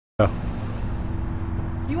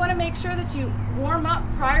You want to make sure that you warm up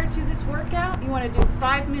prior to this workout. You want to do a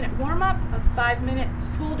 5-minute warm up, a 5 minutes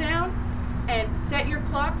cool down, and set your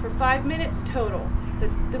clock for 5 minutes total.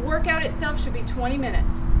 The workout itself should be 20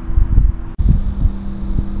 minutes.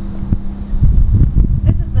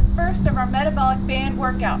 This is the first of our metabolic band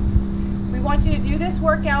workouts. We want you to do this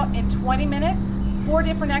workout in 20 minutes, 4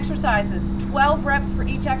 different exercises, 12 reps for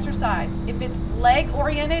each exercise. If it's leg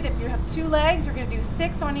oriented, if you have 2 legs, you're going to do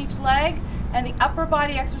 6 on each leg, and the upper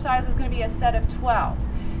body exercise is going to be a set of 12.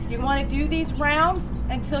 You want to do these rounds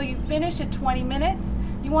until you finish at 20 minutes.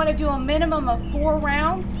 You want to do a minimum of 4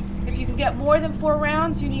 rounds. If you can get more than 4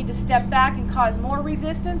 rounds, you need to step back and cause more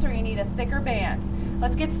resistance, or you need a thicker band.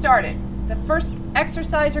 Let's get started. The first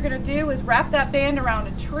exercise you're going to do is wrap that band around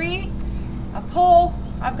a tree, a pole.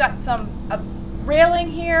 I've got a railing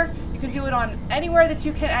here. You can do it on anywhere that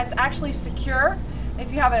you can. It's actually secure.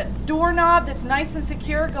 If you have a doorknob that's nice and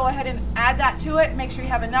secure, go ahead and add that to it. Make sure you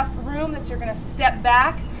have enough room that you're going to step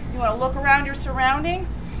back. You want to look around your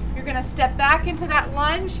surroundings. You're going to step back into that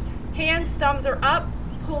lunge. Hands, thumbs are up.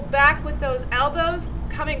 Pull back with those elbows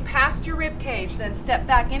coming past your rib cage. Then step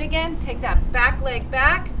back in again. Take that back leg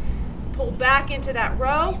back. Pull back into that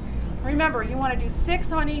row. Remember, you want to do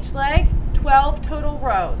 6 on each leg, 12 total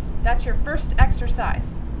rows. That's your first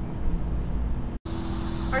exercise.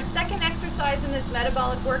 Our second exercise in this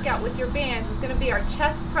metabolic workout with your bands is going to be our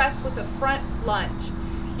chest press with a front lunge.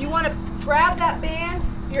 You want to grab that band,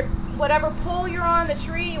 whatever pole you're on the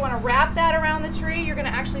tree, you want to wrap that around the tree. You're going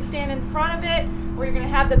to actually stand in front of it, or you're going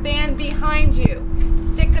to have the band behind you.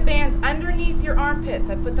 Stick the bands underneath your armpits.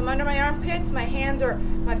 I put them under my armpits. My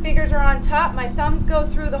fingers are on top. My thumbs go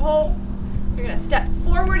through the hole. You're going to step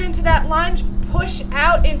forward into that lunge, push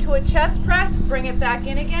out into a chest press, bring it back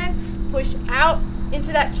in again, push out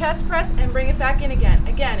into that chest press and bring it back in again.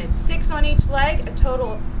 Again, it's 6 on each leg, a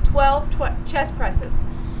total of 12 chest presses.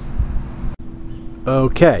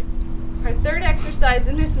 Okay. Our third exercise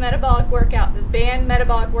in this metabolic workout, the band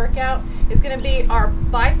metabolic workout, is going to be our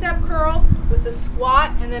bicep curl with a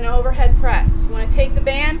squat and then an overhead press. You want to take the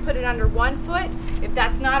band, put it under one foot. If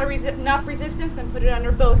that's not enough resistance, then put it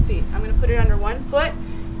under both feet. I'm going to put it under one foot,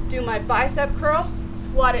 do my bicep curl,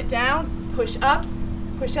 squat it down, push up,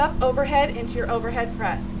 overhead into your overhead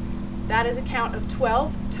press. That is a count of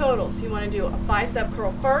 12 total. So you want to do a bicep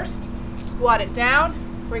curl first, squat it down,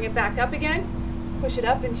 bring it back up again, push it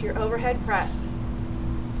up into your overhead press.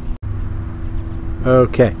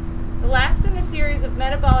 Okay. The last in the series of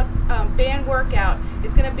metabolic band workout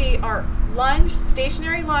is going to be our lunge,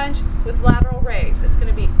 stationary lunge with lateral raise. It's going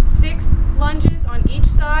to be 6 lunges on each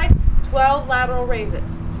side, 12 lateral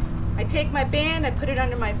raises. I take my band, I put it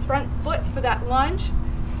under my front foot for that lunge.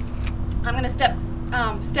 I'm going to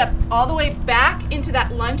step all the way back into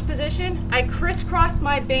that lunge position. I crisscross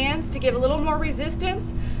my bands to give a little more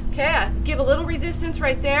resistance. Okay, I give a little resistance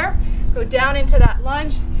right there. Go down into that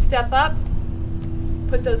lunge, step up,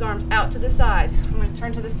 put those arms out to the side. I'm going to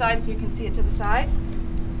turn to the side so you can see it to the side.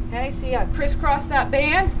 Okay, see, I crisscross that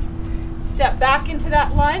band, step back into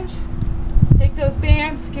that lunge, take those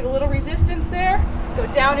bands, give a little resistance there, go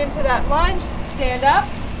down into that lunge, stand up,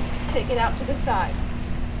 take it out to the side.